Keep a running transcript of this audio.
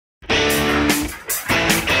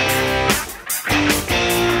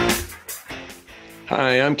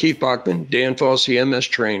Hi, I'm Keith Bachman, Danfoss EMS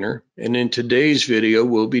Trainer, and in today's video,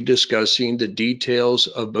 we'll be discussing the details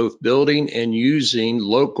of both building and using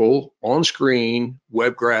local on-screen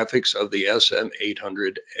web graphics of the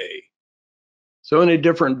SM800A. So in a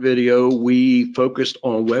different video, we focused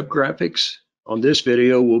on web graphics. On this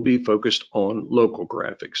video, we'll be focused on local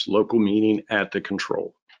graphics, local meaning at the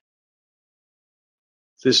control.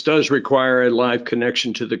 This does require a live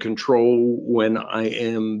connection to the control when I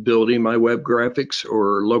am building my web graphics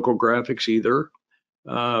or local graphics either.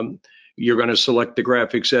 You're going to select the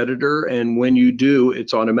graphics editor, and when you do,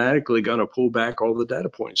 it's automatically going to pull back all the data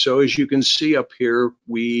points. So as you can see up here,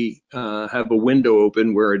 we have a window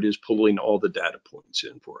open where it is pulling all the data points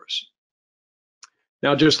in for us.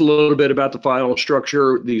 Now, just a little bit about the file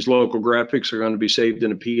structure. These local graphics are going to be saved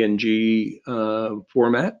in a PNG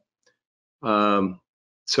format.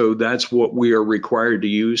 So that's what we are required to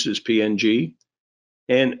use as PNG.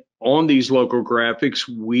 And on these local graphics,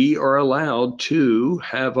 we are allowed to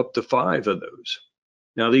have up to 5 of those.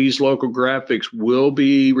 Now, these local graphics will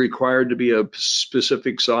be required to be a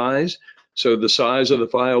specific size. So the size of the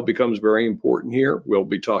file becomes very important here. We'll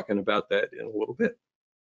be talking about that in a little bit.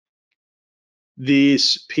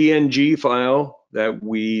 This PNG file that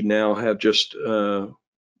we now have just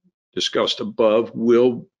discussed above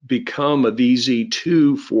will become a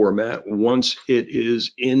VZ2 format once it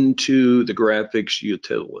is into the graphics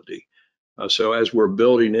utility. So as we're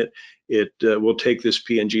building it, it will take this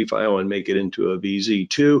PNG file and make it into a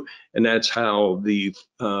VZ2, and that's how the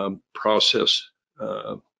process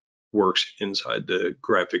works inside the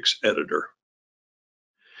graphics editor.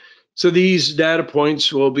 So these data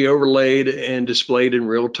points will be overlaid and displayed in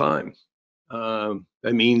real time.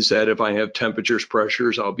 That means that if I have temperatures,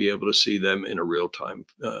 pressures, I'll be able to see them in a real-time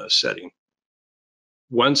setting.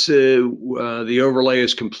 Once the overlay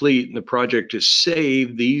is complete and the project is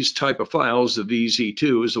saved, these type of files, the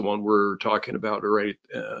VZ2 is the one we're talking about right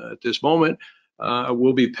at this moment,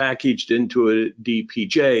 will be packaged into a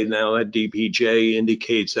DPJ. Now that DPJ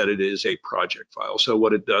indicates that it is a project file. So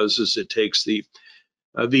what it does is it takes the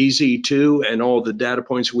VZ2 and all the data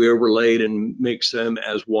points we overlaid and makes them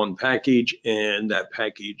as one package, and that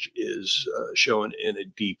package is shown in a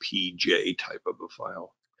DPJ type of a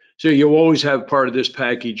file. So you'll always have part of this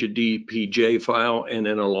package a DPJ file, and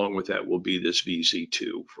then along with that will be this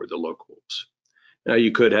VZ2 for the locals. Now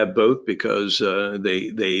you could have both because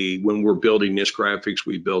when we're building this graphics,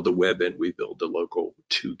 we build the web and we build the local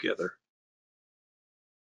together.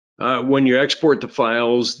 When you export the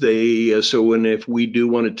files, if we do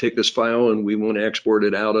want to take this file and we want to export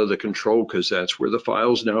it out of the control, because that's where the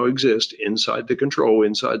files now exist, inside the control,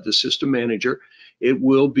 inside the system manager, it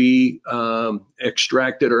will be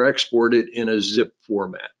extracted or exported in a zip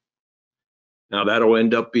format. Now that'll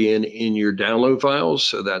end up being in your download files,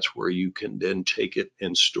 so that's where you can then take it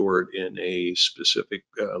and store it in a specific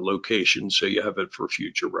location so you have it for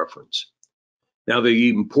future reference. Now the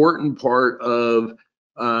important part of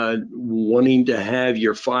wanting to have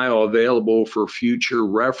your file available for future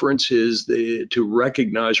reference is to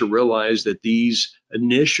recognize or realize that these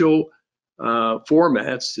initial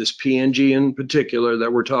formats, this PNG in particular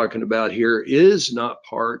that we're talking about here, is not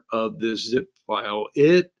part of this zip file.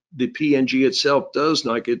 The PNG itself does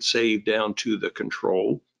not get saved down to the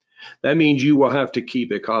control. That means you will have to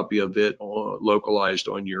keep a copy of it localized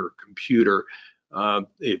on your computer.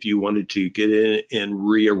 If you wanted to get in and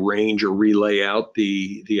rearrange or relay out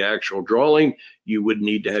the actual drawing, you would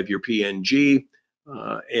need to have your PNG,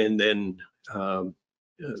 and then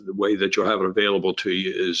the way that you'll have it available to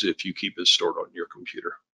you is if you keep it stored on your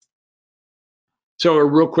computer. So a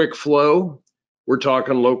real quick flow, we're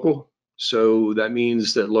talking local. So that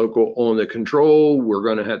means that local on the control, we're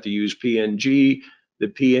going to have to use PNG. The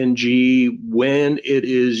PNG, when it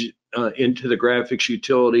is into the graphics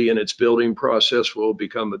utility and its building process, will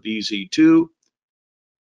become a VZ2.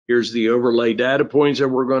 Here's the overlay data points that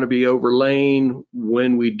we're going to be overlaying.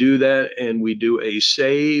 When we do that and we do a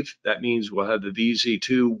save, that means we'll have the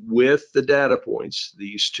VZ2 with the data points.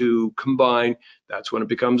 These two combined, that's when it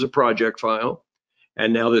becomes a project file.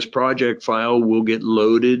 And now this project file will get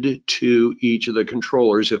loaded to each of the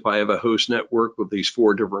controllers. If I have a host network with these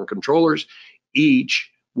 4 different controllers, each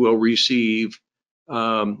will receive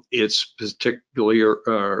its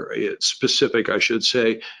specific, I should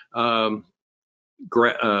say,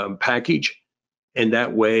 package, and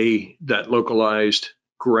that way that localized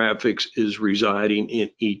graphics is residing in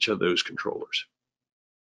each of those controllers.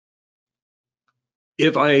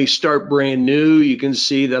 If I start brand new, you can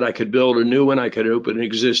see that I could build a new one. I could open an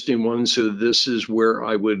existing one. So this is where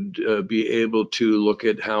I would be able to look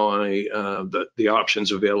at how the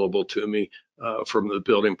options available to me from the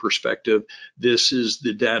building perspective. This is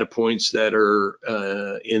the data points that are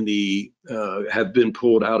have been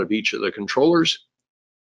pulled out of each of the controllers.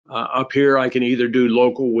 Up here, I can either do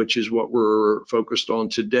local, which is what we're focused on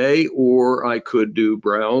today, or I could do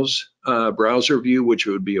browser view, which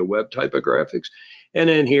would be a web type of graphics. And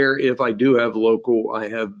then here, if I do have local, I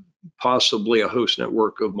have possibly a host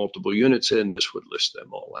network of multiple units, and this would list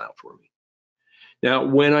them all out for me. Now,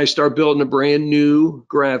 when I start building a brand new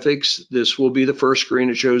graphics, this will be the first screen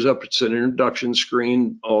that shows up. It's an introduction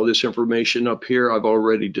screen. All this information up here I've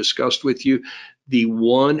already discussed with you. The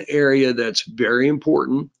one area that's very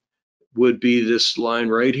important would be this line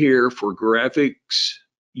right here for graphics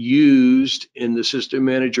used in the System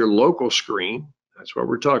Manager local screen. That's what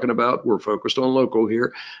we're talking about. We're focused on local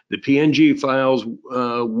here. The PNG files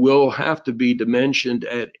will have to be dimensioned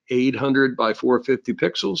at 800 by 450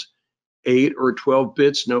 pixels. 8 or 12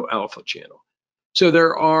 bits, no alpha channel. So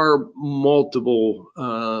there are multiple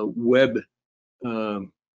web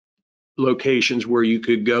locations where you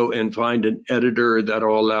could go and find an editor that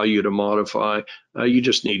will allow you to modify. You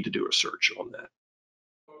just need to do a search on that.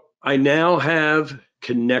 I now have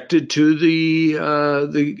connected to the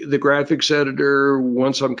graphics editor.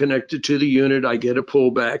 Once I'm connected to the unit, I get a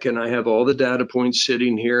pullback and I have all the data points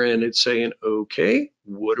sitting here, and it's saying, okay,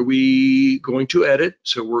 what are we going to edit?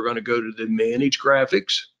 So we're going to go to the Manage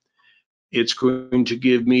Graphics. It's going to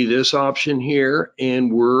give me this option here,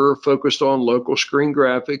 and we're focused on local screen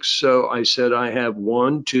graphics. So I said I have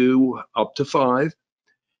 1, 2, up to 5.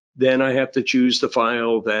 Then I have to choose the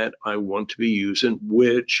file that I want to be using,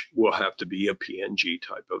 which will have to be a PNG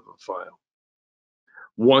type of a file.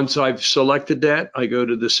 Once I've selected that, I go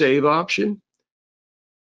to the Save option,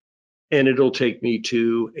 and it'll take me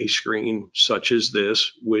to a screen such as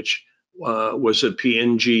this, which was a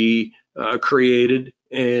PNG created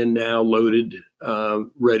and now loaded,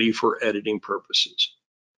 ready for editing purposes.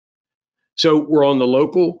 So we're on the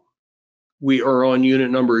local. We are on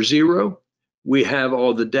unit number 0. We have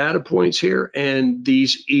all the data points here, and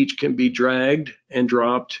these each can be dragged and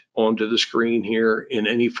dropped onto the screen here in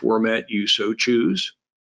any format you so choose.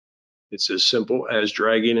 It's as simple as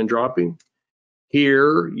dragging and dropping.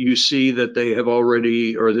 Here you see that they have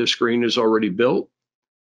already, or this screen is already built.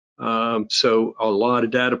 So a lot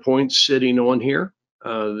of data points sitting on here.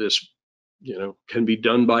 This, can be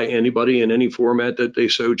done by anybody in any format that they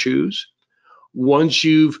so choose. Once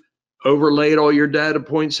you've overlaid all your data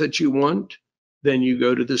points that you want, then you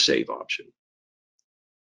go to the Save option.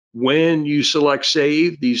 When you select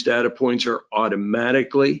Save, these data points are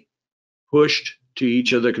automatically pushed to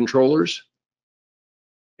each of the controllers.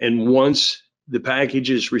 And once the package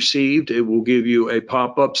is received, it will give you a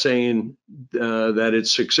pop-up saying that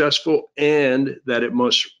it's successful and that it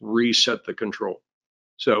must reset the control.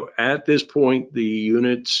 So at this point, the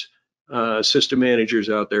unit's system managers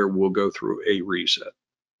out there will go through a reset.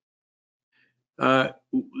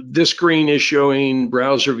 This screen is showing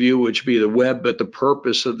browser view, which would be the web, but the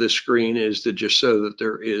purpose of this screen is to just so that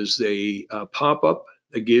there is a pop-up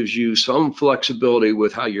that gives you some flexibility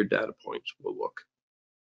with how your data points will look.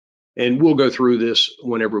 And we'll go through this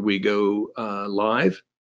whenever we go live,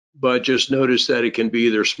 but just notice that it can be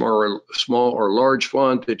either small or large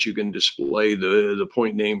font, that you can display the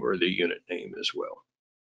point name or the unit name as well.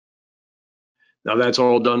 Now that's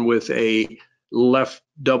all done with a left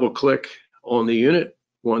double click on the unit.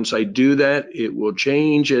 Once I do that, it will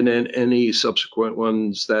change, and then any subsequent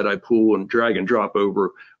ones that I pull and drag and drop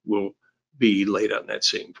over will be laid out in that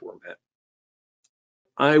same format.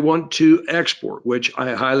 I want to export, which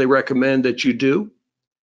I highly recommend that you do.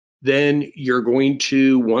 Then you're going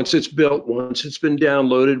to, once it's built, once it's been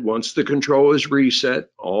downloaded, once the control is reset,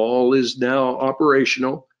 all is now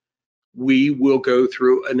operational, we will go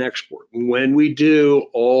through an export. When we do,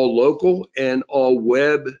 all local and all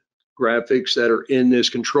web graphics that are in this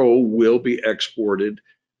control will be exported.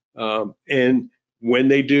 And when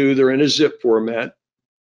they do, they're in a zip format.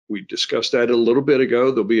 We discussed that a little bit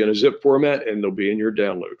ago. They'll be in a zip format and they'll be in your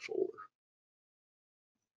download folder.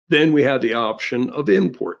 Then we have the option of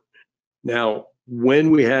import. Now,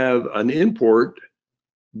 when we have an import,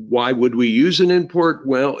 why would we use an import?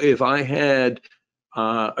 Well, if I had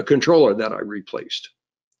a controller that I replaced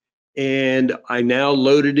and I now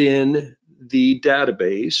loaded in the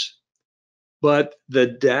database, but the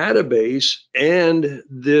database and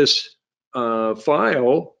this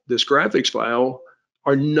file, this graphics file,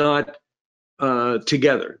 are not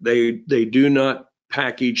together. They do not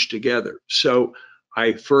package together. So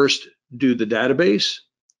I first do the database,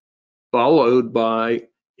 followed by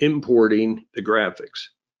importing the graphics.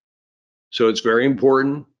 So it's very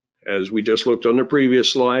important, as we just looked on the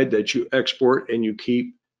previous slide, that you export and you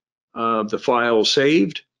keep the file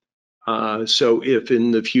saved. So if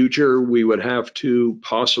in the future we would have to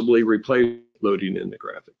possibly replace loading in the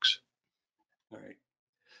graphics. All right.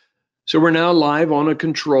 So we're now live on a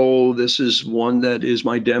control. This is one that is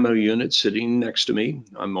my demo unit sitting next to me.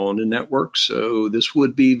 I'm on a network, so this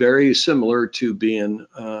would be very similar to being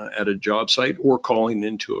at a job site or calling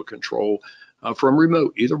into a control from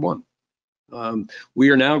remote, either one. We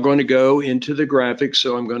are now going to go into the graphics,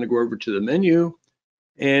 so I'm going to go over to the menu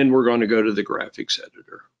and we're going to go to the graphics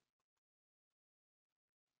editor.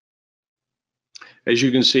 As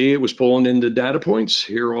you can see, it was pulling in the data points.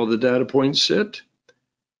 Here all the data points sit.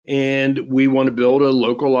 And we want to build a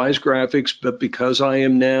localized graphics, but because I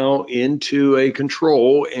am now into a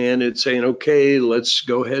control and it's saying, okay, let's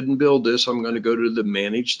go ahead and build this, I'm going to go to the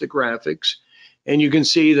manage the graphics. And you can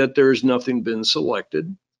see that there's nothing been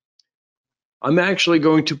selected. I'm actually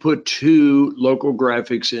going to put 2 local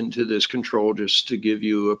graphics into this control just to give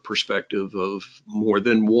you a perspective of more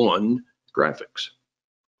than one graphics.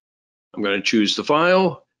 I'm going to choose the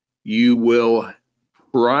file. You will,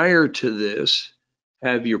 prior to this,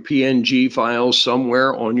 have your PNG file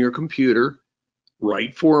somewhere on your computer,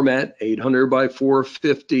 right format, 800 by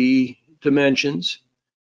 450 dimensions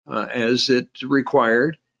as it's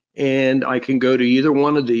required. And I can go to either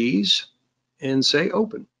one of these and say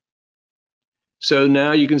open. So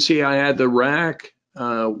now you can see I had the rack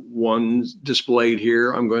one displayed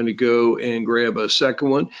here. I'm going to go and grab a second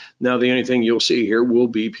one. Now the only thing you'll see here will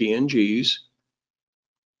be PNGs.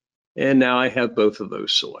 And now I have both of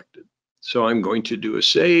those selected. So I'm going to do a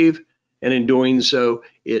save, and in doing so,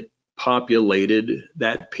 it populated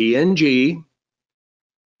that PNG,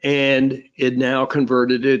 and it now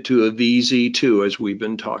converted it to a VZ2 as we've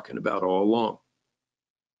been talking about all along.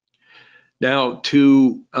 Now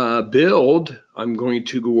to build, I'm going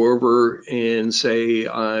to go over and say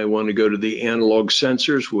I want to go to the analog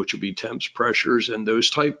sensors, which will be temps, pressures, and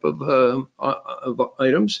those type of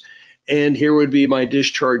items. And here would be my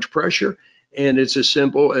discharge pressure. And it's as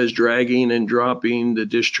simple as dragging and dropping the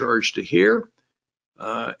discharge to here.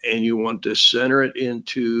 And you want to center it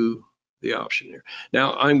into the option here.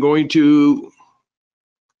 Now I'm going to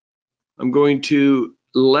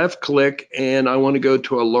left click and I want to go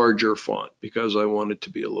to a larger font because I want it to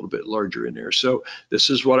be a little bit larger in there. So this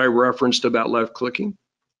is what I referenced about left clicking.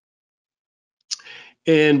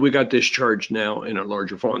 And we got discharge now in a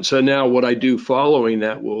larger font. So now what I do following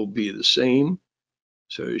that will be the same.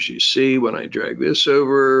 So as you see, when I drag this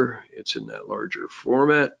over, it's in that larger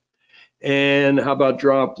format. And how about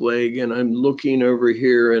drop leg? And I'm looking over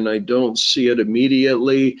here and I don't see it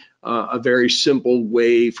immediately. A very simple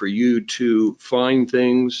way for you to find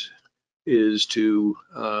things is to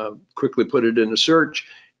quickly put it in a search.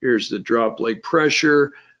 Here's the drop leg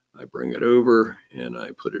pressure. I bring it over and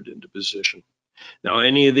I put it into position. Now,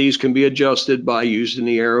 any of these can be adjusted by using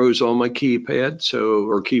the arrows on my keypad,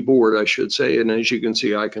 or keyboard, I should say. And as you can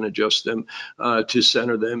see, I can adjust them to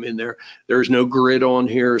center them in there. There's no grid on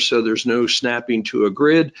here, so there's no snapping to a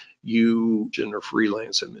grid. You can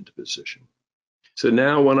freelance them into position. So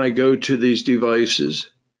now when I go to these devices,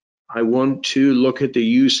 I want to look at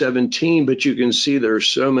the U17, but you can see there's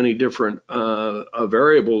so many different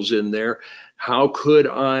variables in there. How could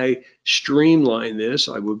I streamline this?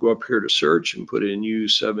 I would go up here to search and put in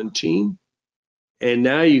U17. And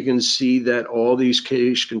now you can see that all these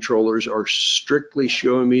case controllers are strictly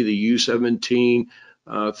showing me the U17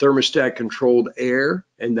 thermostat controlled air,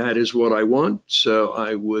 and that is what I want. So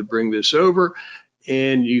I would bring this over.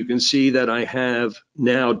 And you can see that I have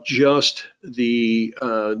now just the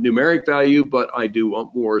numeric value, but I do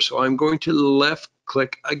want more. So I'm going to left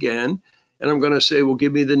click again, and I'm going to say, well,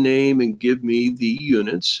 give me the name and give me the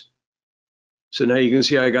units. So now you can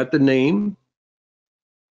see I got the name.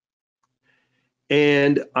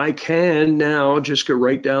 And I can now just go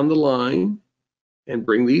right down the line and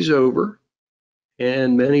bring these over.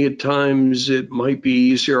 And many times it might be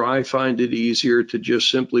easier. I find it easier to just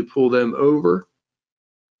simply pull them over.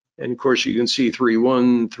 And of course, you can see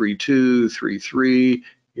 3-1, 3-2, 3-3.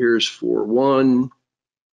 Here's 4-1,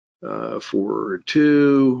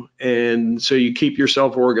 4-2. And so you keep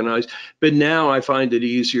yourself organized. But now I find it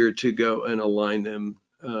easier to go and align them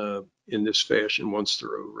in this fashion once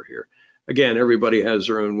they're over here. Again, everybody has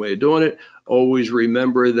their own way of doing it. Always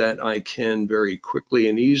remember that I can very quickly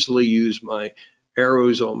and easily use my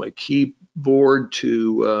arrows on my keyboard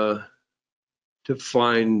to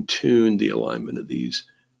fine tune the alignment of these.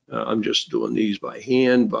 I'm just doing these by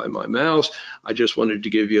hand, by my mouse. I just wanted to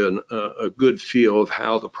give you a good feel of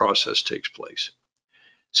how the process takes place.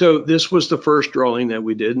 So this was the first drawing that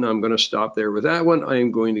we did, and I'm going to stop there with that one. I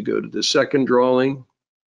am going to go to the second drawing.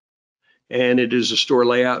 and it is a store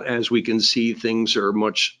layout. As we can see, things are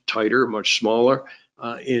much tighter, much smaller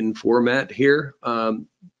in format here.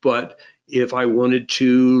 But if I wanted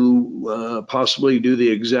to possibly do the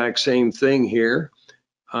exact same thing here,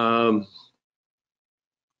 let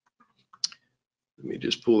me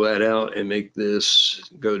just pull that out and make this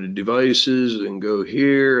go to devices and go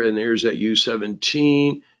here, and there's that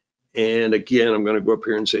U17. And again, I'm going to go up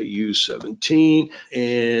here and say U17.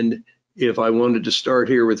 And if I wanted to start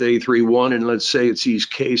here with A31, and let's say it's these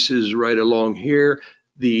cases right along here,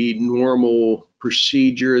 the normal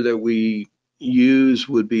procedure that we use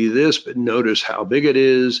would be this, but notice how big it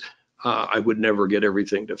is. I would never get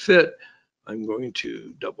everything to fit. I'm going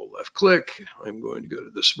to double left click. I'm going to go to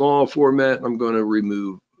the small format. I'm going to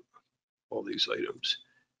remove all these items.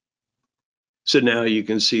 So now you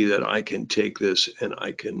can see that I can take this and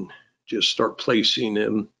I can just start placing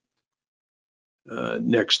them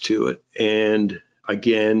next to it. And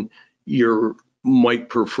again, you might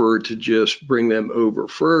prefer to just bring them over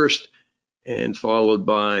first and followed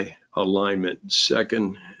by alignment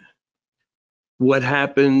second. What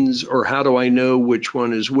happens, or how do I know which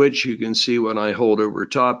one is which? You can see when I hold over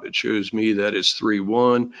top, it shows me that it's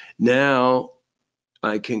 3-1. Now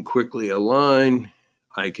I can quickly align.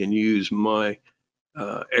 I can use my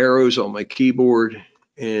arrows on my keyboard,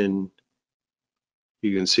 and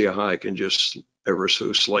you can see how I can just ever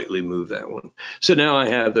so slightly move that one. So now I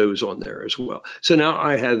have those on there as well. So now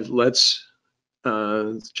I have, let's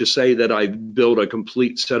just say that I've built a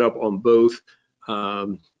complete setup on both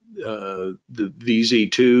the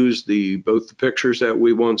VZ2s, both the pictures that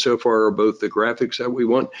we want so far are both the graphics that we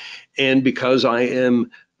want. And because I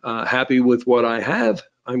am happy with what I have,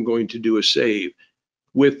 I'm going to do a save.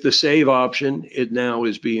 With the save option, it now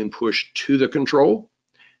is being pushed to the control.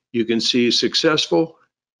 You can see successful.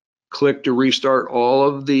 Click to restart all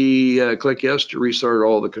of the, click yes to restart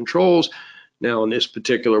all the controls. Now in this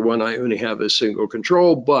particular one, I only have a single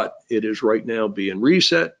control, but it is right now being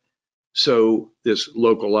reset. So this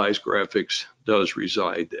localized graphics does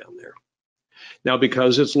reside down there. Now,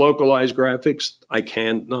 because it's localized graphics, I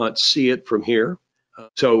cannot see it from here.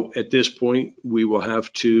 So at this point, we will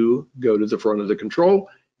have to go to the front of the control,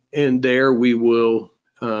 and there we will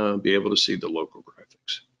be able to see the local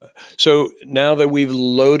graphics. So now that we've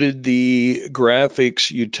loaded the graphics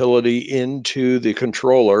utility into the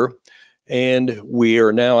controller, and we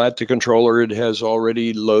are now at the controller, it has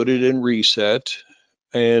already loaded and reset,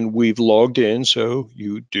 and we've logged in, so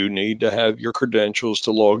you do need to have your credentials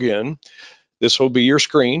to log in. This will be your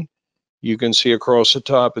screen. You can see across the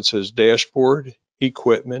top it says Dashboard,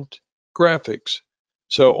 Equipment, Graphics.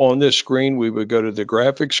 So on this screen, we would go to the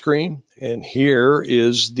graphics screen, and here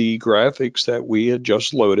is the graphics that we had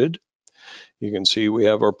just loaded. You can see we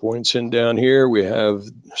have our points in down here. We have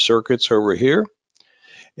circuits over here,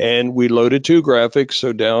 and we loaded 2 graphics.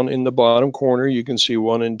 So down in the bottom corner, you can see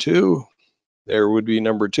 1 and 2. There would be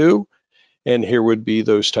number 2, and here would be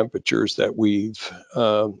those temperatures that we've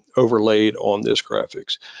overlaid on this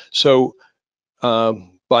graphics. So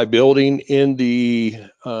by building in the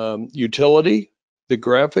utility, the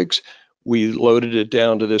graphics, we loaded it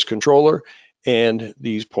down to this controller, and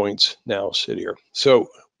these points now sit here. So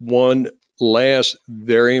one last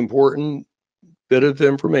very important bit of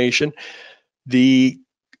information, the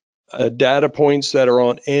data points that are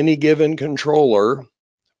on any given controller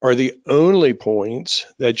are the only points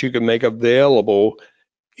that you can make available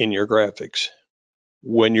in your graphics.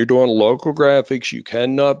 When you're doing local graphics, you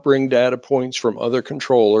cannot bring data points from other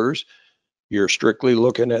controllers. You're strictly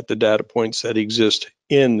looking at the data points that exist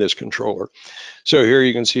in this controller. So here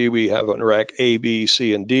you can see we have on rack A, B,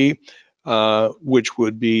 C, and D, which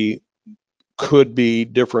could be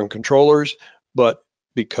different controllers, but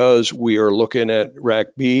because we are looking at rack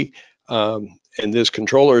B, and this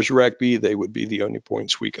controller is rack B, they would be the only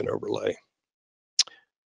points we can overlay.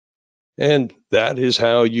 And that is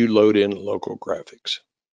how you load in local graphics.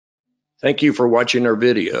 Thank you for watching our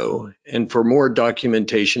video. And for more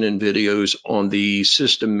documentation and videos on the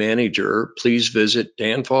System Manager, please visit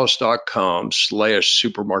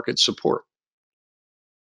danfoss.com/supermarket support.